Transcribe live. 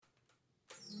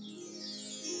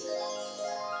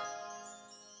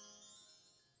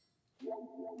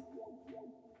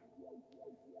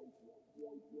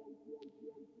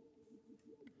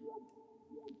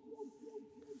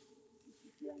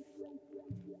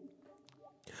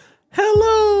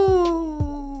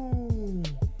Hello.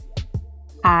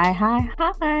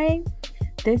 Hi.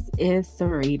 This is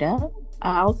Sarita,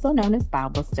 also known as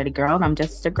Bible Study Girl, and I'm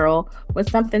just a girl with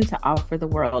something to offer the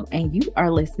world. And you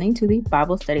are listening to the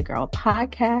Bible Study Girl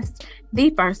podcast.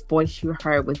 The first voice you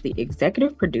heard was the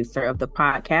executive producer of the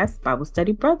podcast, Bible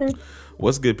Study Brother.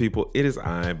 What's good, people? It is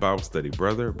I, Bible Study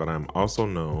Brother, but I'm also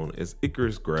known as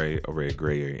Icarus Gray over at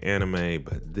Gray Area Anime.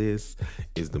 But this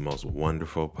is the most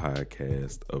wonderful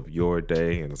podcast of your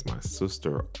day. And as my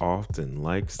sister often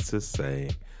likes to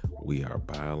say, we are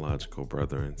biological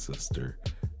brother and sister,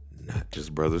 not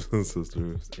just brothers and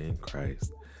sisters in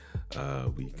Christ.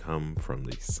 We come from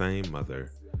the same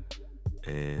mother.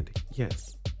 And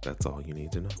yes, that's all you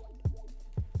need to know.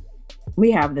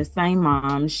 We have the same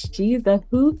mom. She's a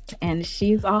hoot and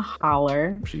she's a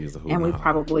holler. She is a hoot And and we a holler.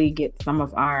 probably get some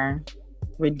of our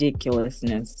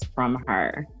ridiculousness from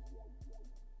her.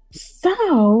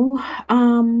 So,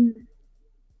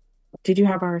 did you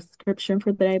have our scripture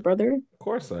for the day, brother? Of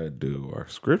course I do. Our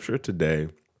scripture today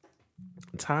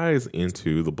ties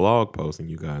into the blog post,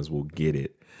 and you guys will get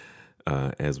it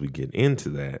as we get into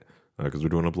that, because we're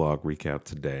doing a blog recap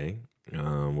today.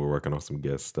 We're working on some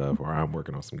guest stuff, or I'm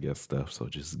working on some guest stuff, so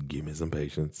just give me some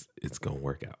patience. It's going to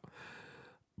work out.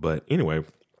 But anyway,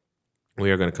 we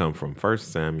are going to come from 1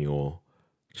 Samuel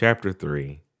chapter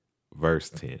 3, verse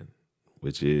 10,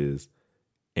 which is,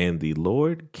 "And the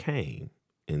Lord came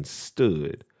and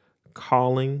stood,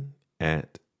 calling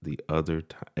at the other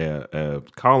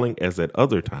calling as at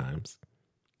other times,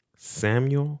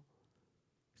 Samuel,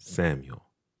 Samuel.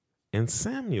 And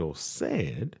Samuel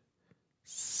said,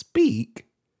 Speak,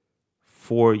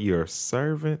 for your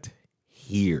servant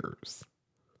hears."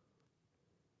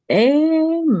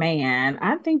 Amen.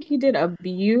 I think you did a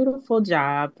beautiful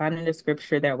job finding the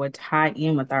scripture that would tie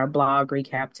in with our blog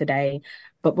recap today.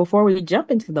 But before we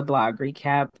jump into the blog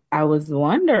recap, I was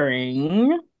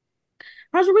wondering,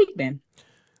 how's your week been?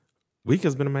 Week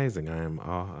has been amazing.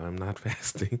 I'm not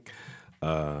fasting.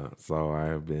 So I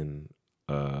have been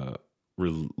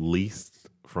released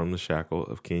from the shackle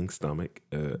of King's stomach,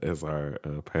 as our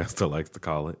pastor likes to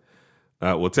call it.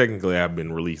 Well, technically, I've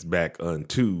been released back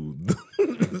unto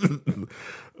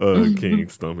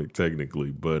King's stomach,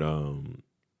 technically. But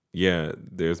yeah,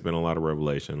 there's been a lot of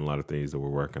revelation, a lot of things that we're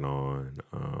working on.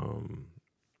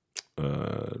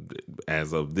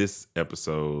 As of this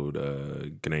episode,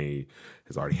 Gane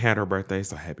has already had her birthday,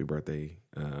 so happy birthday,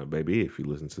 baby! If you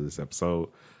listen to this episode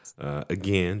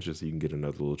again, just so you can get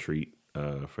another little treat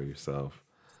for yourself.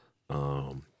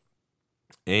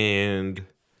 And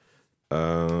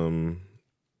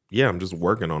yeah, I'm just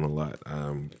working on a lot.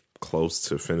 I'm close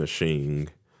to finishing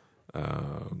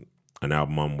an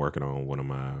album I'm working on. One of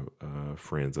my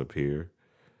friends up here.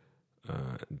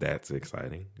 That's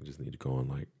exciting. I just need to go and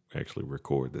like actually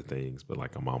record the things, but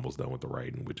like I'm almost done with the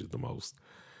writing, which is the most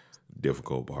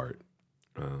difficult part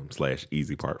 /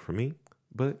 easy part for me.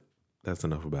 But that's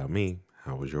enough about me.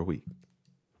 How was your week?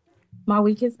 My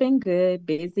week has been good,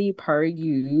 busy per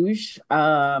usual.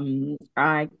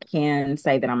 I can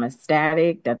say that I'm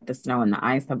ecstatic that the snow and the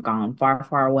ice have gone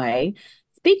far away.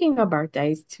 Speaking of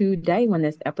birthdays, today when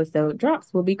this episode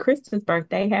drops will be Krista's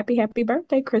birthday. Happy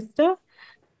birthday, Krista.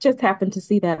 Just happened to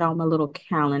see that on my little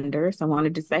calendar. So I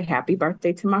wanted to say happy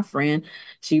birthday to my friend.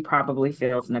 She probably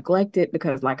feels neglected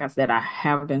because, like I said, I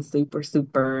have been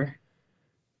super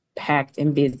packed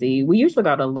and busy. We usually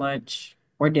go to lunch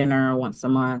or dinner once a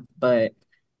month, but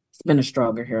it's been a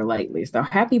struggle here lately. So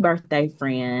happy birthday,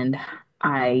 friend.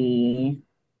 I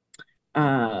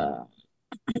uh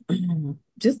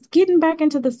just getting back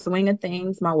into the swing of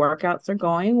things. My workouts are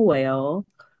going well.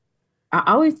 I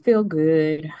always feel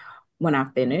good when I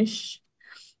finish,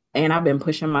 and I've been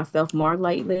pushing myself more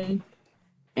lately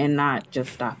and not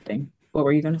just stopping. What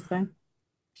were you gonna say?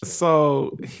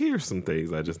 So here's some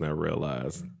things I just now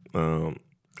realized.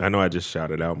 I know I just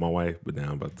shouted out my wife, but now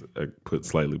I'm about to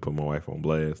put my wife on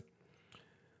blast.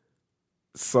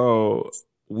 So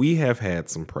we have had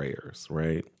some prayers,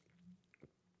 right?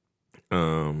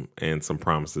 And some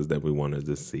promises that we wanted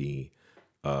to see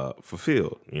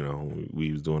fulfilled. You know,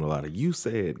 we was doing a lot of "you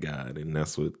said, God," and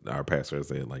that's what our pastor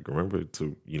said. Like, remember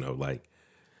to, like,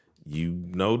 you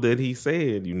know that he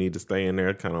said you need to stay in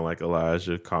there, kind of like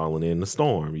Elijah calling in the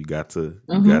storm. You got to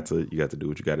do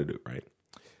what you got to do, right?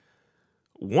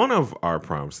 One of our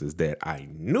promises that I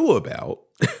knew about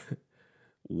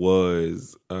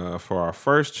was for our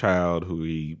first child, who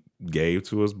he gave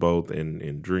to us both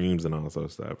in dreams and all that sort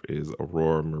of stuff, is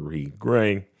Aurora Marie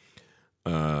Gray.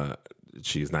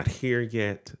 She's not here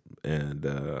yet, and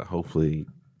hopefully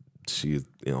she's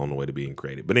on the way to being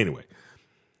created. But anyway,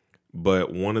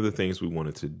 But one of the things we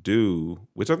wanted to do,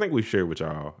 which I think we shared with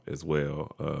y'all as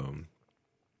well,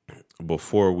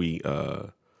 before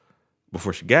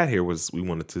she got here, was we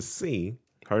wanted to see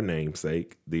her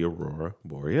namesake, the Aurora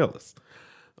Borealis,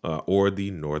 or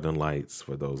the Northern Lights,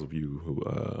 for those of you who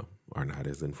are not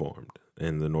as informed.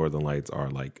 And the Northern Lights are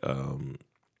like I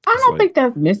don't think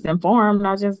that's misinformed.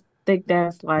 I just think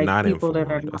that's like not people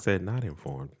informed. that are I said not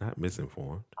informed, not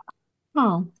misinformed.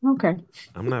 Oh, okay.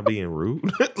 I'm not being rude.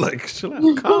 Like, chill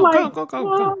out.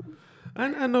 Calm.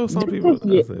 I know some people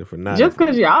I said for not just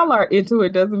because y'all are into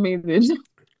it doesn't mean that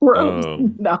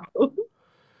no.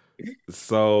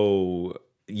 So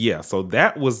yeah, so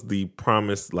that was the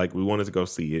promise. Like, we wanted to go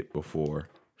see it before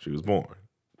she was born.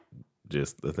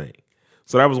 Just the thing.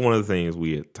 So that was one of the things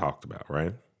we had talked about,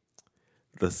 right?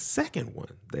 The second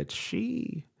one that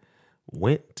she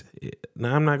went,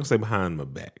 now I'm not gonna say behind my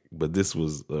back, but this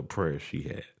was a prayer she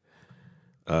had.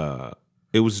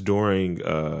 It was during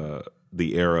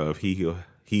the era of he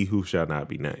who shall not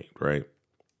be named, right?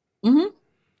 Mm-hmm.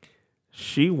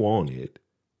 She wanted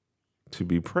to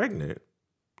be pregnant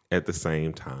at the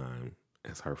same time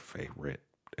as her favorite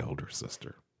elder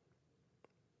sister.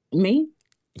 Me?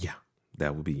 Yeah,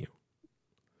 that would be you.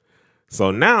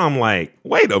 So now I'm like,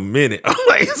 wait a minute.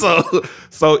 Like,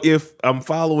 so if I'm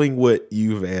following what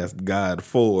you've asked God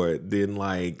for, then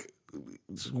like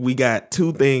we got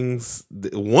two things.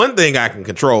 One thing I can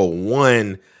control.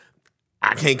 One,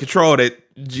 I can't control that.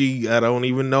 I don't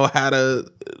even know how to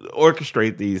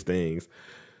orchestrate these things.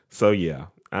 So yeah,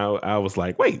 I was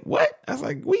like, wait, what? I was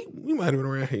like, we might have been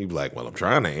around here. He'd be like, well, I'm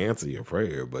trying to answer your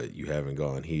prayer, but you haven't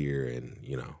gone here, and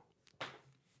you know.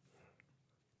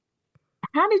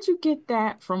 How did you get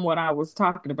that from what I was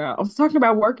talking about? I was talking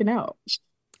about working out.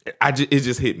 It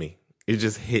just hit me. It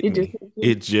just hit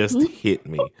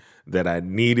me that I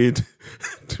needed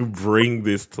to bring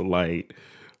this to light,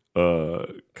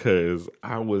 because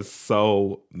I was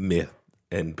so myth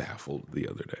and baffled the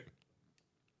other day.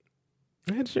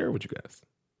 I had to share it with you guys.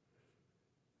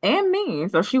 And me.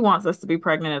 So she wants us to be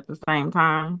pregnant at the same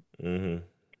time. Mm-hmm.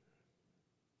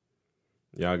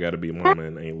 Y'all got to be mama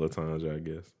and Aunt Latanja, I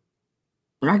guess.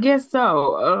 I guess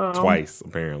so. Twice,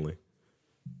 apparently.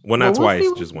 Well, not twice,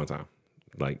 just one time.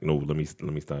 Like, no, let me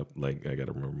stop. Like, I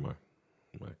gotta remember my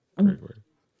word.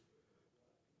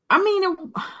 I mean,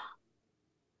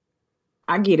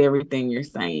 I get everything you're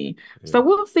saying. Yeah. So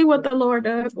we'll see what the Lord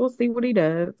does. We'll see what he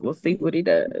does.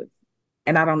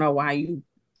 And I don't know why you.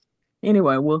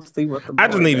 Anyway, we'll see what the Lord I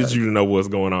just needed does. You to know what's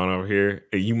going on over here.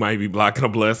 And you might be blocking a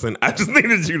blessing. I just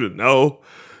needed you to know,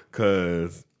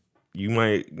 because you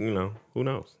might, who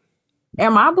knows?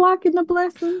 Am I blocking the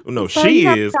blessing? No, so she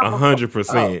is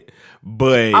 100%.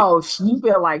 But you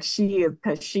feel like she is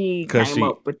because she came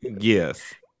up with it. Yes.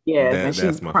 Yes, and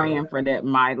she's praying for that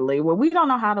mightily. Well, we don't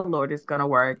know how the Lord is going to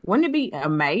work. Wouldn't it be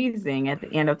amazing at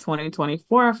the end of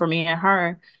 2024 for me and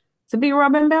her to be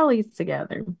rubbing bellies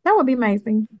together? That would be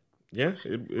amazing. Yeah,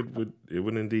 it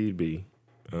would indeed be.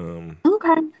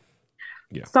 Okay.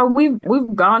 Yeah. So we've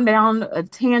gone down a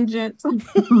tangent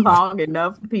long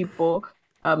enough, people.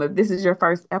 If this is your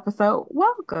first episode,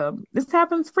 welcome. This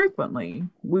happens frequently.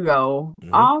 We go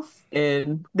off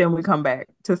and then we come back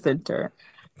to center.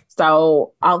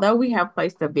 So although we have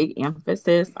placed a big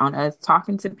emphasis on us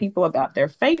talking to people about their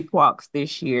faith walks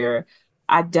this year,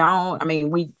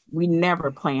 we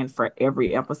never planned for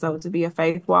every episode to be a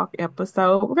faith walk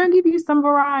episode. We're going to give you some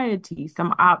variety,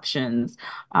 some options.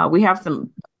 We have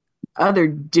some other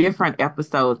different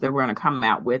episodes that we're going to come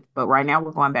out with, but right now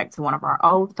we're going back to one of our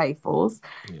old faithfuls,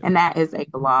 and that is a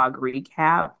blog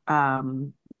recap.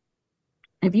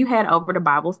 If you head over to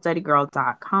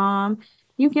BibleStudyGirl.com,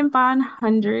 you can find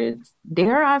hundreds,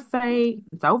 dare I say,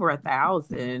 it's over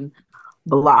 1,000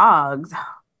 blogs,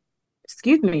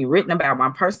 written about my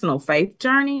personal faith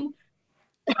journey.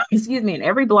 And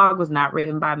every blog was not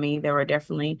written by me. There were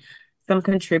definitely some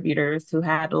contributors who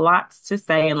had lots to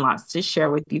say and lots to share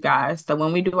with you guys. So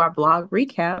when we do our blog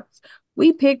recaps,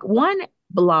 we pick one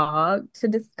blog to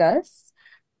discuss.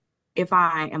 If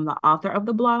I am the author of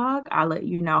the blog, I let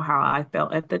you know how I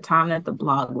felt at the time that the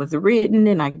blog was written,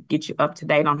 and I get you up to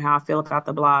date on how I feel about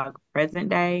the blog present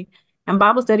day. And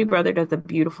Bible Study Brother does a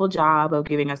beautiful job of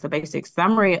giving us a basic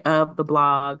summary of the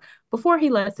blog before he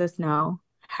lets us know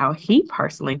how he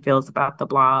personally feels about the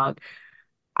blog.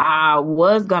 I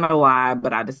was going to lie,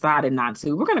 but I decided not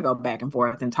to. We're going to go back and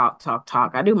forth and talk.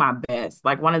 I do my best.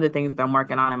 Like, one of the things I'm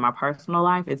working on in my personal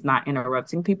life is not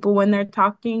interrupting people when they're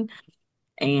talking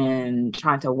and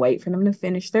trying to wait for them to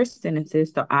finish their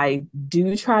sentences. So I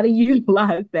do try to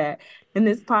utilize that in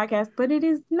this podcast, but it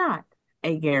is not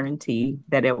a guarantee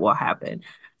that it will happen.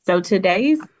 So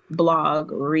today's blog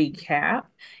recap.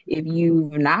 If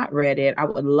you've not read it, I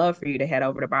would love for you to head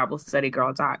over to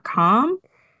BibleStudyGirl.com.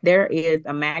 There is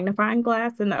a magnifying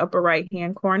glass in the upper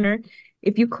right-hand corner.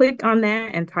 If you click on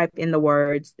that and type in the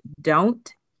words,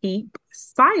 "Don't keep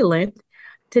silent,"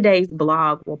 today's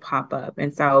blog will pop up.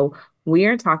 And so we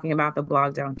are talking about the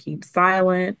blog Don't Keep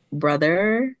Silent.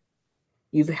 Brother,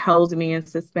 you've held me in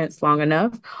suspense long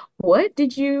enough.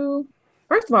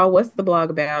 First of all, what's the blog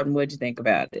about and what'd you think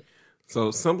about it?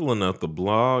 So simple enough. The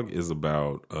blog is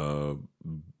about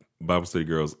Bible Study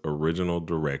Girl's original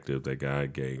directive that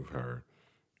God gave her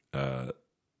uh,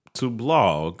 to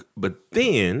blog, but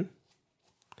then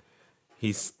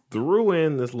he threw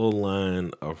in this little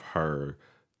line of her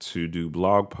to do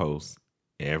blog posts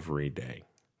every day.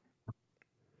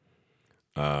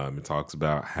 It talks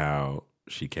about how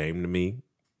she came to me,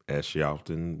 as she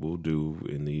often will do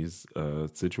in these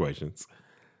situations,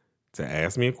 to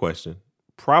ask me a question,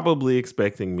 probably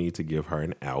expecting me to give her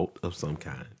an out of some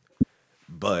kind.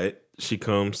 But she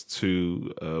comes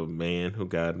to a man who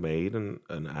God made, an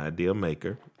idea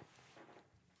maker.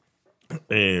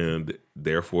 And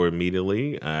therefore,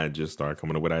 immediately, I just started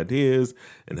coming up with ideas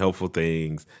and helpful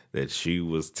things that she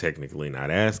was technically not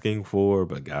asking for,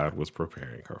 but God was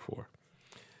preparing her for.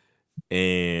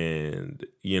 And,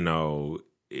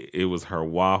 it was her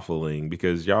waffling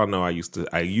because y'all know I used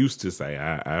to say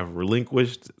I've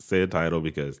relinquished said title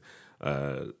because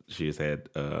she has had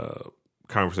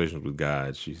conversations with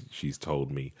God. She's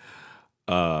told me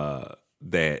that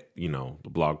the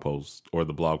blog posts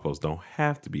don't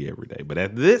have to be every day, but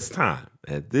at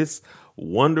this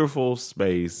wonderful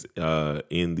space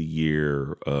in the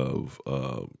year of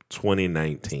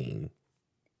 2019,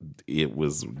 it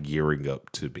was gearing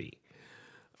up to be.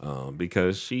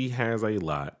 Because she has a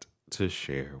lot to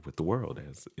share with the world,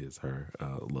 as is her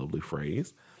lovely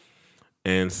phrase.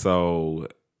 And so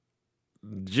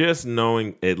just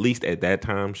knowing, at least at that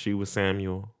time, she was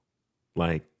Samuel,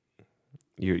 like,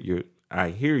 I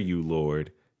hear you,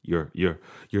 Lord.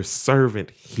 Your servant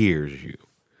hears you.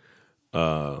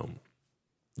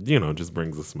 Just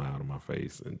brings a smile to my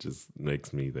face and just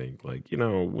makes me think, like,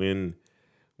 when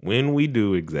we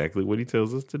do exactly what he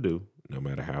tells us to do, no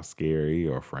matter how scary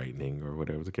or frightening or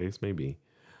whatever the case may be,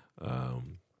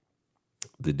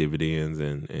 the dividends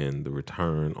and the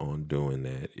return on doing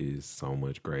that is so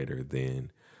much greater than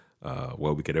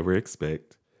what we could ever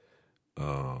expect.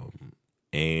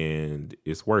 And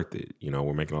it's worth it.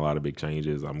 We're making a lot of big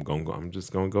changes. I'm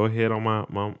just gonna go ahead on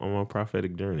my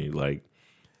prophetic journey. Like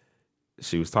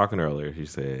she was talking earlier, she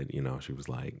said, she was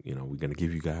like, we're gonna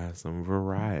give you guys some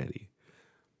variety.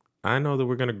 I know that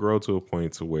we're going to grow to a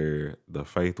point to where the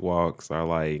faith walks are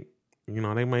like,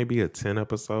 they might be a 10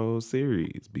 episode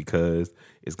series because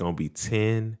it's going to be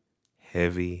 10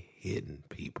 heavy hitting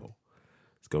people.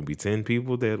 It's going to be 10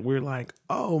 people that we're like,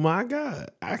 oh my God,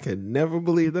 I could never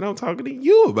believe that I'm talking to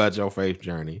you about your faith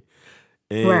journey.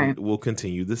 And Right. we'll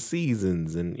continue the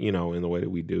seasons and, in the way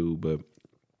that we do. But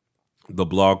the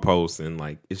blog posts and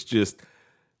like, it's just,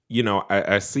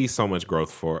 I see so much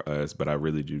growth for us, but I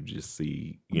really do just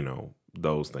see,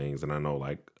 those things. And I know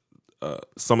like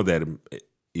some of that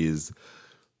is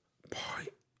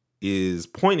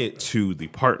pointed to the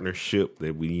partnership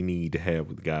that we need to have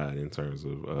with God in terms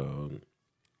of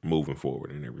moving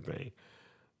forward and everything.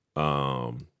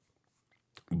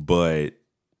 But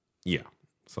yeah,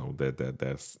 so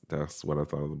that's what I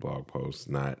thought of the blog post.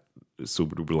 Not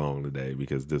super duper long today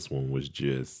because this one was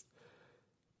just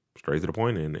straight to the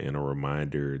point and a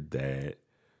reminder that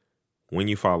when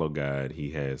you follow God,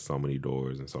 he has so many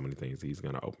doors and so many things he's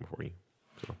going to open for you.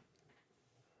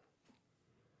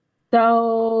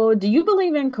 So, do you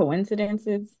believe in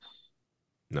coincidences?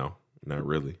 No, not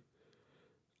really.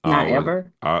 Not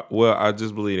ever. I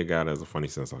just believe that God has a funny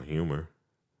sense of humor.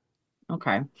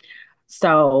 Okay.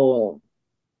 So,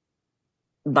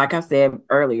 like I said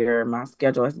earlier, my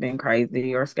schedule has been crazy.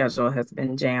 Your schedule has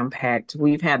been jam-packed.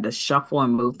 We've had to shuffle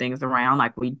and move things around.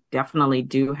 Like we definitely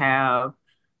do have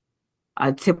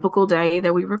a typical day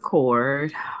that we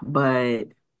record, but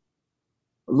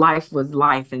life was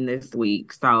life in this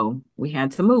week. So we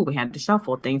had to move, we had to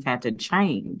shuffle, things had to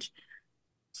change.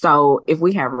 So if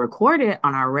we had recorded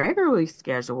on our regularly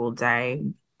scheduled day,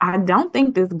 I don't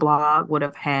think this blog would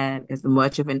have had as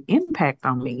much of an impact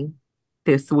on me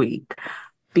this week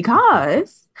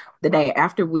because the day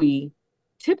after we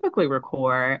typically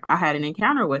record, I had an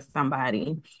encounter with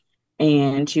somebody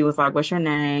and she was like, "What's your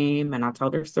name?" And I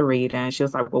told her Sarita. And she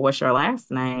was like, "Well, what's your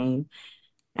last name?"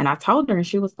 And I told her, and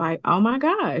she was like, "Oh my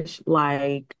gosh."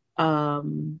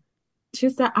 She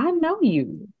said, "I know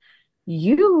you.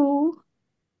 You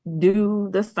do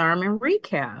the sermon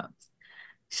recaps."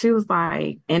 she was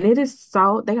like, and it is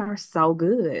so, they are so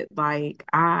good. Like,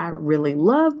 I really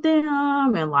love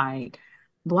them and like,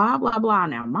 blah, blah, blah.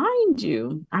 Now, mind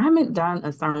you, I haven't done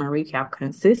a sermon recap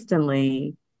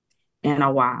consistently in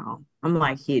a while. I'm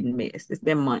like hit and miss. It's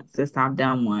been months since I've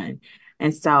done one.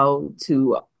 And so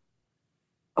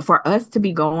for us to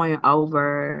be going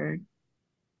over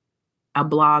a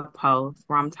blog post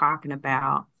where I'm talking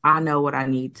about, I know what I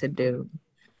need to do.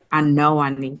 I know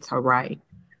I need to write.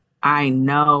 I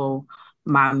know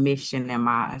my mission and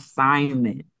my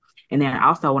assignment. And then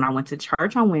also when I went to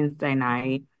church on Wednesday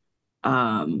night,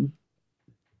 um,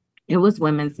 it was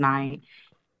women's night,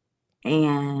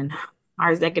 and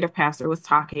our executive pastor was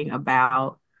talking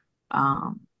about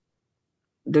um,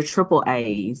 the triple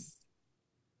A's.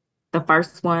 The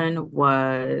first one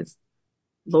was,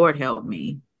 Lord help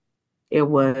me. It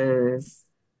was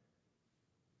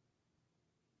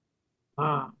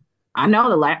uh, I know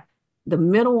the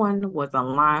middle one was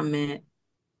alignment,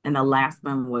 and the last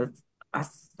one was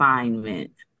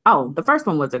assignment. Oh, the first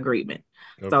one was agreement.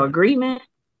 So Okay. agreement,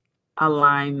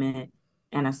 alignment,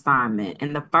 and assignment.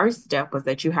 And the first step was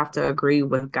that you have to agree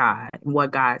with God and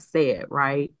what God said,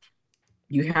 right?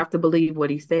 You have to believe what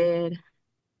he said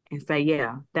and say,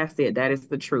 yeah, that's it. That is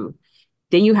the truth.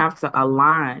 Then you have to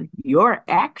align your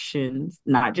actions,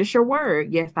 not just your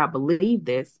word. Yes, I believe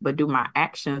this, but do my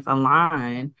actions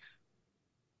align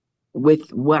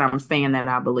with what I'm saying that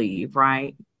I believe,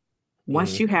 right?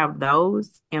 Once Hmm. you have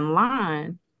those in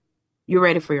line, you're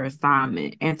ready for your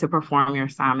assignment and to perform your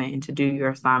assignment and to do your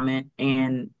assignment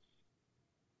and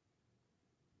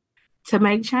to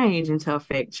make change and to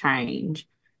affect change.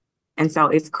 And so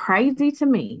it's crazy to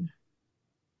me.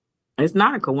 It's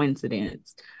not a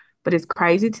coincidence, but it's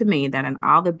crazy to me that in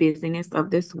all the busyness of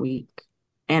this week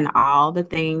and all the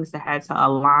things that had to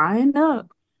align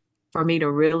up for me to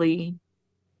really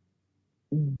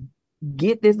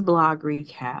get this blog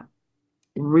recap,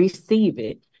 receive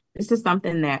it. This is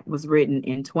something that was written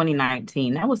in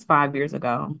 2019. That was 5 years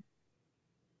ago,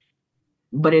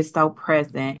 but it's so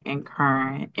present and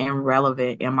current and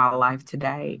relevant in my life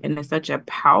today. And it's such a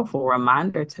powerful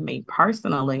reminder to me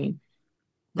personally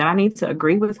that I need to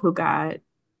agree with who God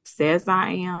says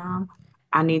I am.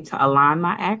 I need to align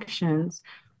my actions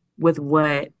with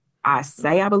what I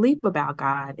say I believe about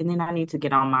God. And then I need to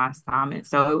get on my assignment.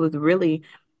 So it was really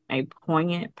a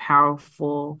poignant,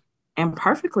 powerful, and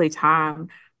perfectly timed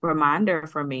reminder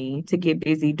for me to get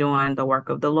busy doing the work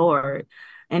of the Lord.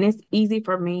 And it's easy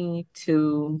for me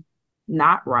to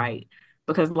not write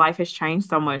because life has changed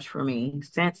so much for me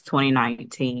since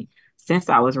 2019, since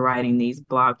I was writing these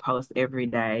blog posts every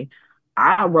day.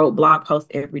 I wrote blog posts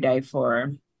every day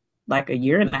for like a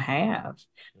year and a half.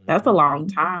 That's a Hmm. long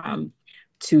time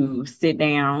to sit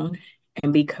down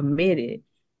and be committed.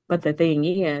 But the thing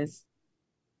is,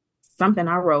 something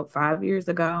I wrote 5 years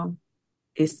ago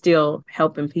is still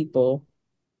helping people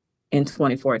in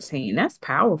 2014. That's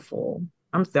powerful.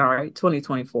 I'm sorry,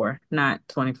 2024, not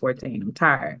 2014. I'm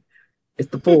tired. It's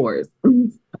the fours.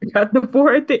 I got the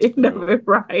four at the end of Well, it,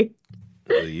 right?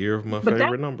 the year of my But that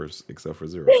favorite numbers, except for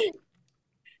zero.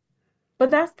 but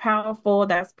that's powerful,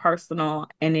 that's personal,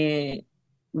 and it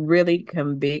really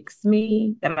convicts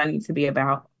me that I need to be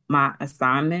about my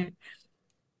assignment.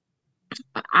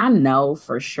 I know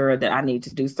for sure that I need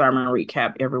to do sermon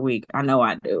recap every week. I know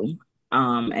I do.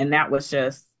 And that was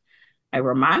just a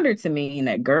reminder to me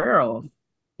that, girl,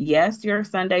 yes, your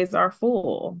Sundays are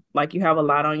full. Like you have a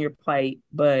lot on your plate,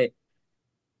 but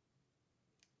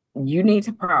you need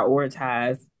to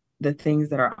prioritize the things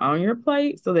that are on your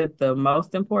plate so that the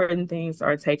most important things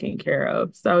are taken care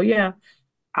of. So yeah,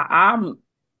 I'm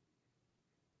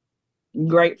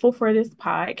grateful for this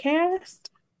podcast.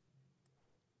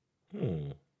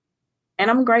 Hmm. And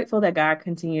I'm grateful that God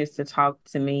continues to talk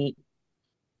to me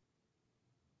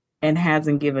and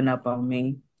hasn't given up on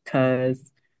me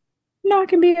because, I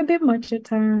can be a bit much at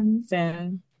times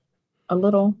and a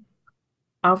little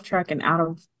off track and out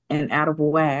of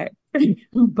whack.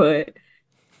 But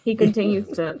he continues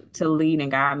to lead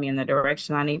and guide me in the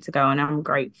direction I need to go. And I'm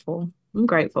grateful. I'm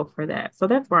grateful for that. So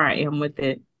that's where I am with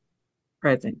it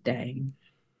present day.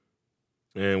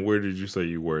 And where did you say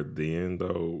you were then,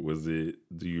 though? Was it,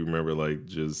 do you remember like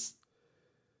just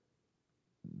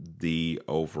the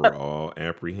overall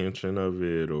apprehension of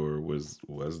it, or was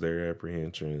there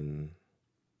apprehension?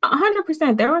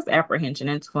 100%. There was apprehension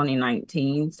in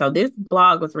 2019. So this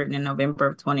blog was written in November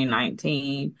of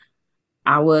 2019.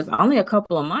 I was only a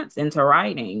couple of months into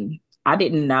writing. I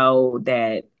didn't know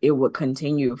that it would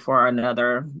continue for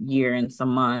another year and some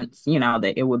months,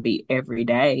 that it would be every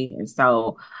day. And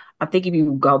so I think if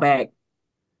you go back,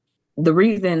 the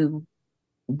reason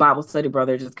Bible Study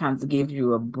Brother just kind of gives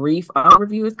you a brief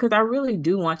overview is because I really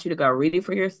do want you to go read it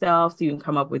for yourself so you can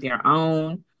come up with your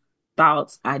own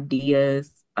thoughts,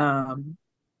 ideas. But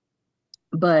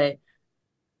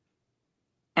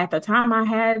at the time, I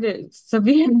had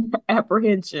severe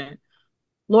apprehension.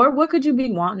 Lord, what could you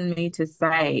be wanting me to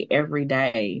say every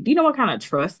day? Do you know what kind of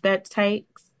trust that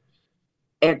takes?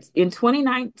 In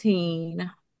 2019,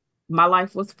 my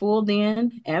life was full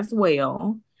then as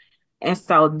well. And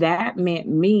so that meant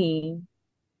me,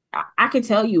 I could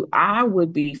tell you, I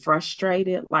would be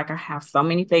frustrated. Like I have so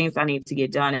many things I need to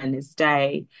get done in this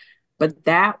day. But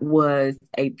that was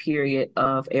a period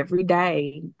of every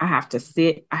day I have to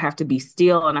sit, I have to be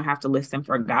still, and I have to listen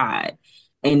for God.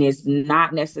 And it's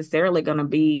not necessarily going to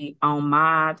be on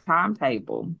my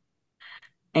timetable.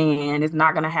 And it's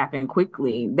not going to happen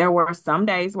quickly. There were some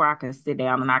days where I could sit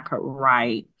down and I could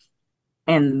write,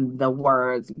 and the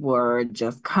words were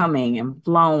just coming and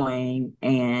flowing,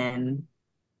 and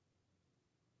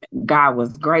God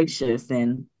was gracious.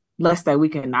 And let's say we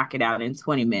could knock it out in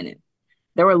 20 minutes.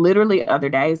 There were literally other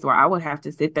days where I would have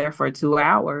to sit there for 2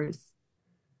 hours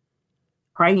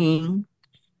praying,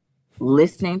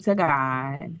 listening to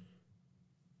God,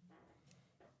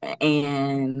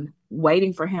 and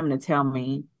waiting for him to tell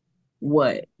me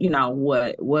what,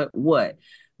 what.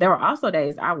 There were also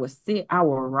days I would sit, I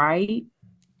would write.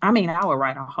 I mean, I would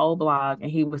write a whole blog and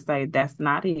he would say, that's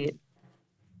not it.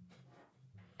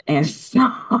 And so,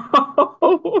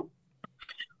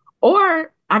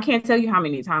 or I can't tell you how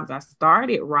many times I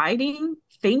started writing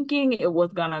thinking it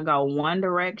was going to go one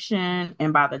direction.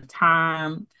 And by the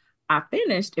time I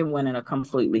finished, it went in a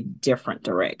completely different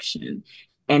direction.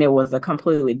 And it was a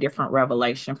completely different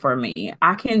revelation for me.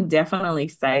 I can definitely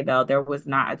say, though, there was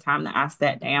not a time that I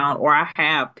sat down, or I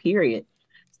have, period,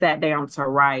 sat down to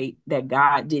write that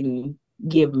God didn't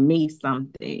give me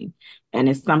something. And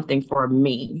it's something for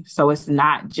me. So it's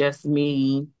not just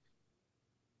me,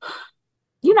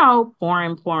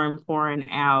 pouring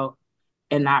out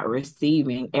and not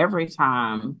receiving every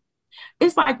time.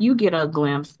 It's like you get a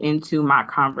glimpse into my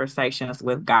conversations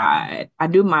with God. I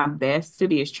do my best to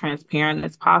be as transparent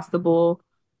as possible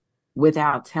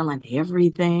without telling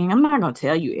everything. I'm not going to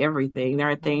tell you everything. There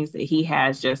are things that He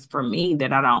has just for me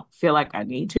that I don't feel like I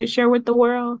need to share with the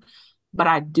world. But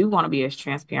I do want to be as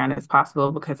transparent as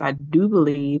possible because I do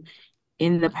believe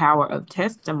in the power of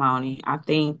testimony. I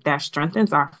think that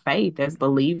strengthens our faith as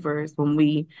believers when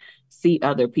we see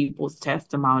other people's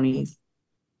testimonies.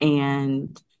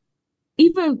 And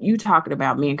even you talking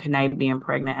about me and Kanae being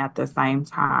pregnant at the same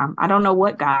time, I don't know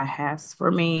what God has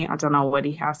for me. I don't know what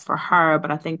He has for her,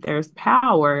 but I think there's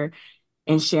power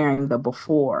in sharing the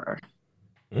before.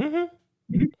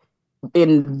 Mm-hmm.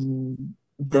 In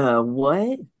the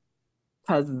what?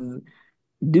 Because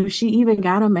do she even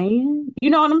got a man?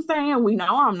 You know what I'm saying? We know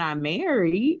I'm not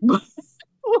married, but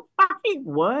like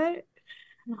what?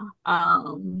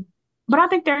 Um, but I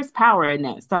think there's power in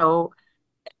that. So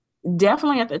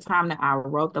definitely at the time that I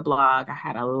wrote the blog, I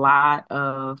had a lot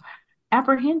of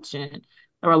apprehension.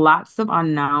 There were lots of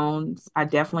unknowns. I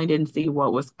definitely didn't see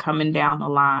what was coming down the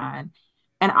line.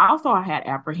 And also I had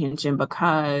apprehension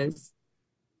because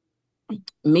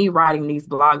me writing these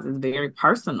blogs is very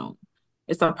personal.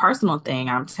 It's a personal thing.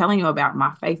 I'm telling you about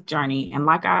my faith journey. And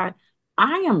I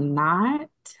am not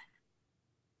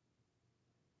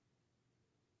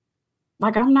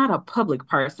like I'm not a public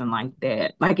person like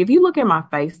that. Like if you look at my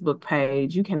Facebook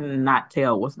page, you cannot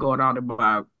tell what's going on in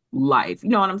my life. You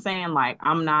know what I'm saying? Like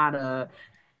I'm not a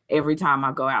every time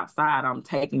I go outside, I'm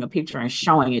taking a picture and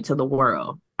showing it to the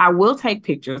world. I will take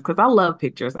pictures because I love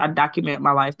pictures. I document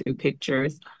my life through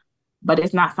pictures, but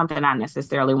it's not something I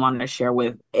necessarily want to share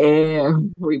with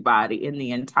everybody in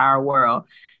the entire world.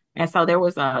 And so there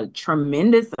was a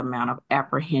tremendous amount of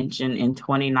apprehension in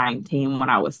 2019 when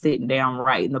I was sitting down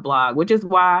writing the blog, which is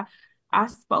why I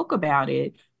spoke about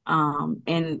it.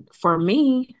 And for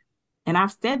me, and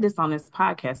I've said this on this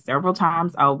podcast several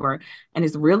times over, and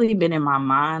it's really been in my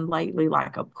mind lately,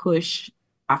 like a push.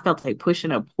 I felt a push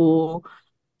and a pull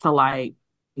to like,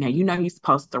 now, you're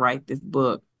supposed to write this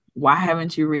book. Why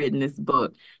haven't you written this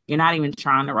book? You're not even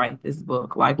trying to write this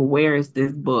book. Like, where is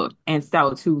this book? And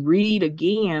so to read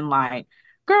again, like,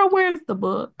 girl, where's the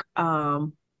book?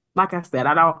 Like I said,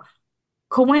 I don't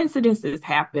coincidences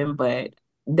happen, but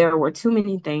there were too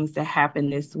many things that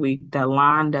happened this week that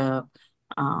lined up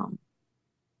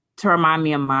to remind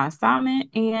me of my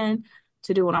assignment and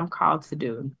to do what I'm called to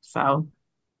do. So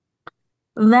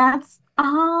that's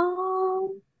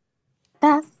all.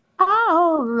 That's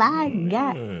all I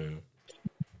got.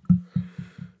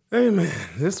 Hey man,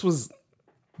 this was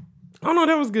Oh no,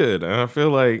 that was good. I feel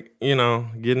like, getting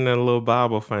that little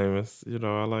Bible famous.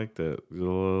 I like that.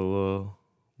 Little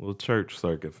church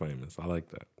circuit famous. I like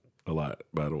that a lot,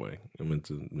 by the way. I meant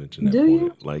to mention that Do you?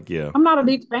 point. Like, yeah. I'm not a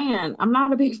big fan. I'm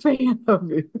not a big fan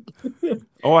of it.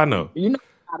 Oh, I know. I'm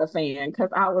not a fan because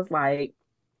I was like,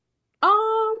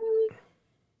 um,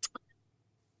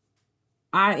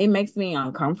 it makes me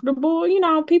uncomfortable.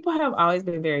 People have always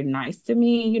been very nice to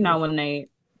me, Yeah. when they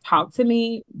talk to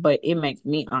me, but it makes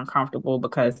me uncomfortable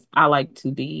because I like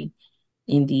to be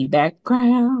in the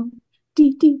background.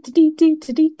 Dee, dee, dee, dee, dee,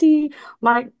 dee, dee, dee.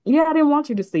 Like, yeah, I didn't want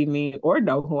you to see me or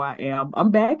know who I am. I'm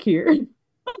back here.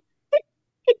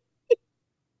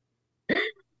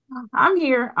 I'm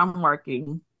here. I'm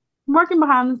working. I'm working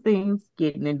behind the scenes,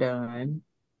 getting it done.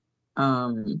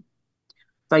 Um,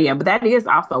 so yeah, but that is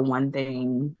also one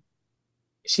thing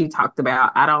she talked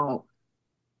about.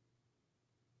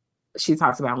 She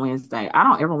talks about Wednesday. I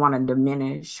don't ever want to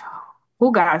diminish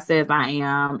who God says I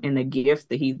am and the gifts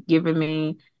that He's given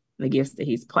me, the gifts that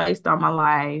He's placed on my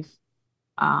life.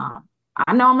 I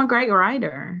know I'm a great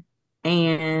writer,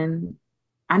 and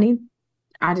I need,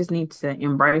 I just need to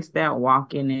embrace that,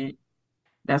 walk in it.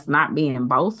 That's not being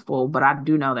boastful, but I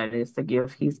do know that it's a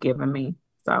gift He's given me.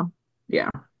 So, yeah,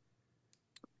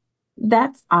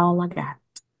 that's all I got.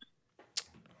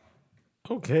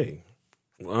 Okay.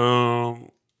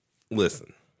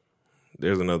 Listen,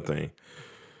 there's another thing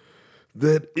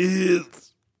that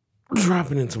is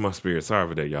dropping into my spirit. Sorry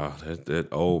for that, y'all. That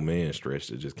old man stretch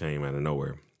that just came out of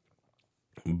nowhere.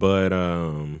 But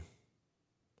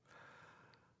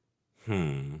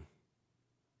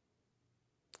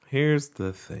here's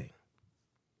the thing.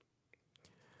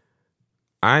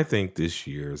 I think this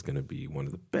year is going to be one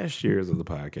of the best years of the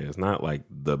podcast. Not like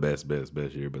the best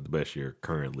year, but the best year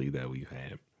currently that we've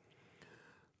had.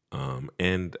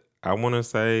 And I want to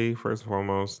say, first and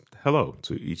foremost, hello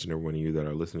to each and every one of you that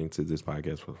are listening to this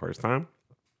podcast for the first time.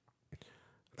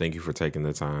 Thank you for taking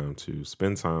the time to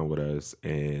spend time with us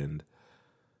and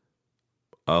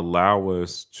allow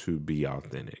us to be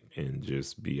authentic and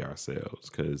just be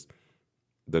ourselves. Because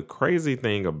the crazy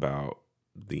thing about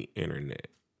the internet,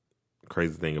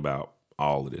 crazy thing about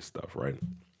all of this stuff, right?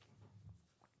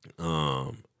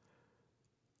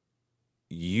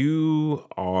 You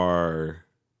are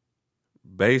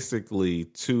basically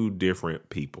two different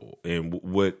people. And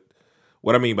what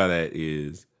I mean by that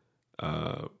is,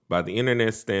 by the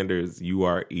internet standards, you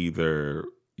are either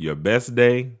your best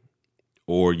day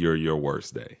or you're your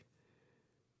worst day.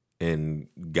 And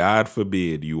God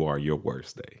forbid you are your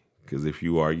worst day. Because if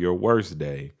you are your worst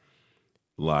day,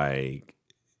 like,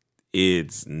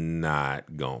 it's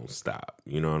not gonna stop.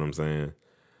 You know what I'm saying?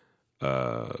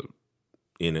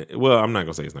 Well, I'm not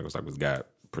gonna say it's not gonna stop because God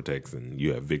protects and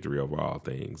you have victory over all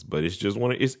things. But it's just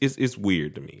it's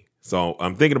weird to me. So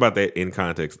I'm thinking about that in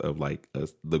context of like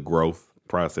the growth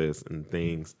process and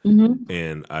things. Mm-hmm.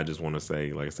 And I just want to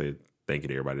say, like I said, thank you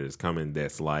to everybody that's coming.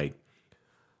 That's like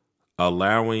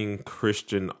allowing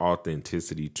Christian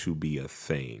authenticity to be a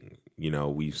thing.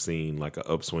 We've seen like an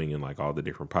upswing in like all the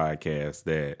different podcasts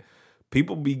that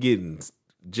people be getting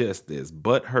just as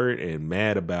butthurt and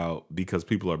mad about because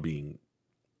people are being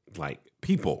like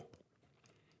people.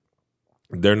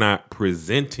 They're not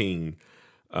presenting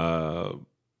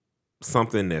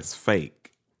something that's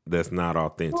fake, that's not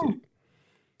authentic.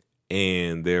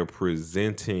 And they're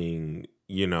presenting,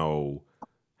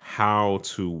 how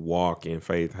to walk in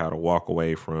faith, how to walk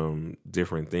away from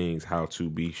different things, how to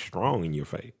be strong in your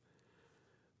faith.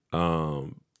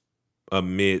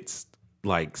 Amidst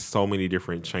like so many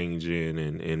different changing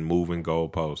and moving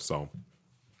goalposts. So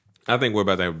I think we're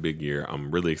about to have a big year.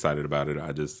 I'm really excited about it.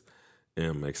 I just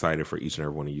am excited for each and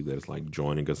every one of you that is like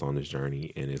joining us on this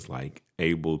journey and is like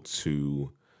able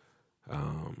to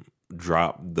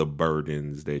drop the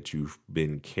burdens that you've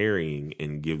been carrying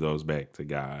and give those back to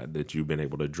God, that you've been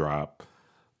able to drop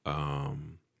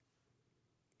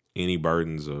any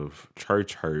burdens of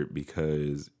church hurt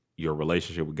because your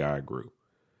relationship with God grew.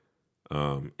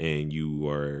 And you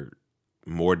are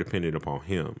more dependent upon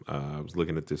Him. I was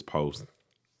looking at this post,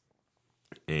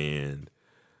 and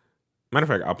matter of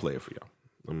fact, I'll play it for y'all.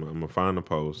 I'm gonna find the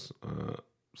post.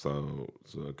 So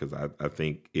because I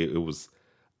think it was,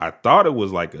 I thought it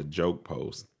was like a joke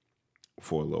post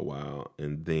for a little while,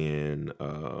 and then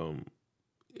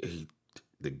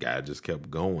the guy just kept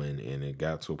going, and it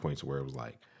got to a point to where it was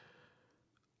like,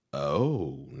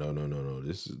 oh, no.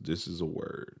 This is a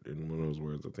word. And one of those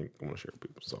words I think I want to share with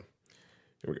people. So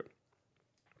here we go.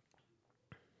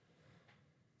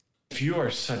 If you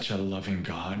are such a loving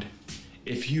God,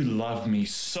 if you love me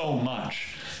so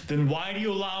much, then why do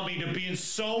you allow me to be in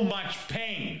so much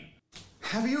pain?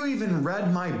 Have you even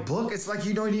read my book? It's like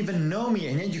you don't even know me,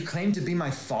 and yet you claim to be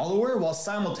my follower while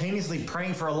simultaneously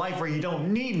praying for a life where you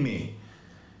don't need me.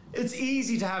 It's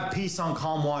easy to have peace on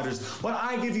calm waters. What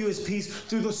I give you is peace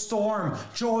through the storm,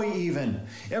 joy even.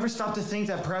 Ever stop to think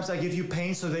that perhaps I give you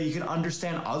pain so that you can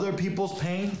understand other people's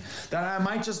pain? That I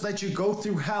might just let you go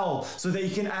through hell so that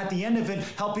you can, at the end of it,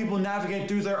 help people navigate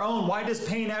through their own? Why does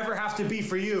pain ever have to be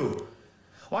for you?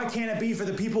 Why can't it be for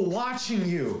the people watching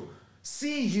you?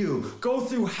 See you go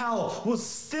through hell with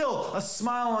still a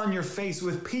smile on your face,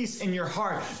 with peace in your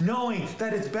heart, knowing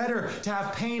that it's better to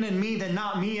have pain in me than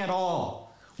not me at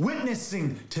all.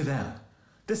 Witnessing to them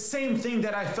the same thing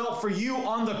that I felt for you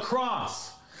on the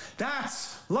cross.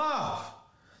 That's love.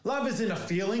 Love isn't a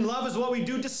feeling. Love is what we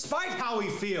do despite how we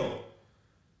feel.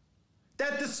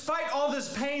 That despite all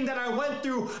this pain that I went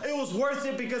through, it was worth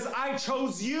it because I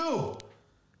chose you.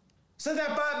 So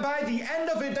that by the end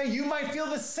of it, that you might feel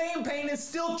the same pain and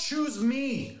still choose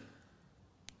me.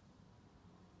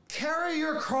 Carry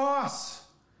your cross.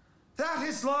 That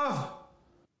is love.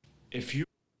 If you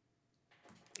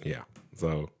Yeah.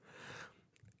 So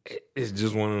it's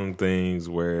just one of them things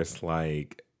where it's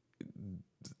like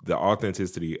the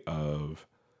authenticity of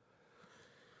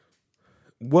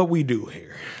what we do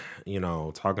here, you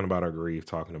know, talking about our grief,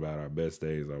 talking about our best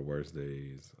days, our worst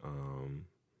days.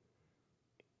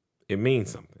 It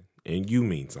means something, and you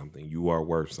mean something. You are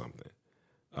worth something.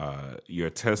 Your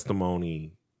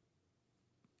testimony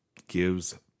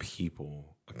gives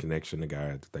people a connection to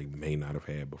God that they may not have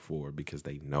had before because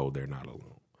they know they're not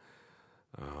alone.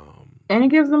 And it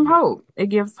gives them hope. It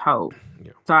gives hope.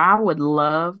 Yeah. So I would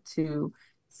love to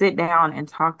sit down and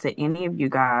talk to any of you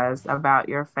guys about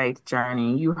your faith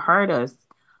journey. You heard us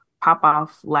pop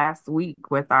off last week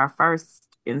with our first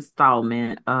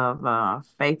installment of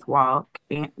Faith Walk,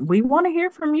 and we want to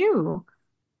hear from you.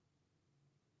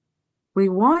 We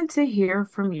want to hear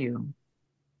from you.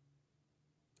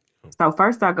 So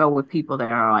first I go with people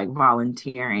that are like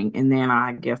volunteering, and then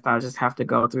I guess I'll just have to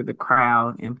go through the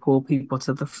crowd and pull people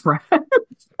to the front.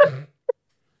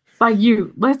 Like,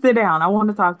 let's sit down. I want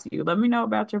to talk to you. Let me know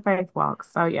about your faith walk.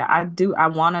 So yeah, I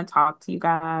want to talk to you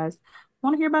guys. I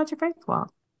want to hear about your faith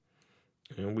walk.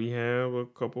 And we have a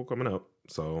couple coming up.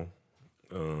 So,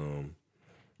 I'm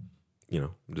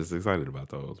just excited about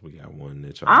those. We got one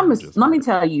that let me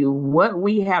tell you what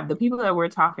we have. The people that we're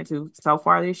talking to so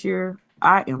far this year,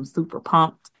 I am super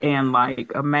pumped and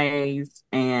like amazed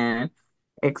and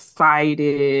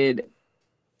excited.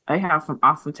 They have some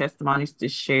awesome testimonies to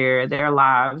share. Their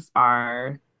lives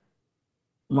are,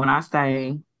 when I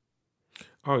say,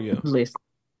 oh yeah, bliss.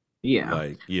 Yeah.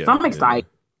 Like, yeah. So I'm excited.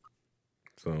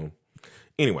 Yeah. So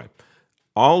anyway,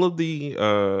 all of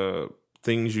the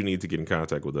things you need to get in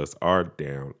contact with us are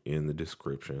down in the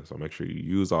description. So make sure you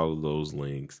use all of those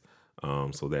links.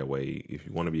 So that way, if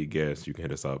you want to be a guest, you can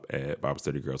hit us up at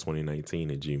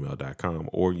BibleStudyGirl2019@gmail.com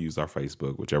or use our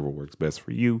Facebook, whichever works best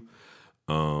for you.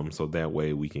 So that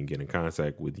way we can get in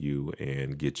contact with you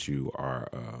and get you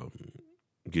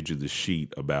the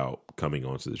sheet about coming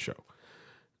onto the show.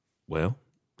 Well,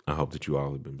 I hope that you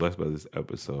all have been blessed by this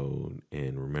episode.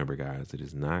 And remember, guys, it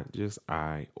is not just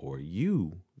I or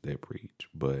you that preach,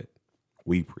 but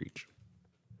we preach.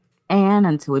 And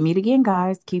until we meet again,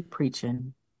 guys, keep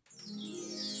preaching.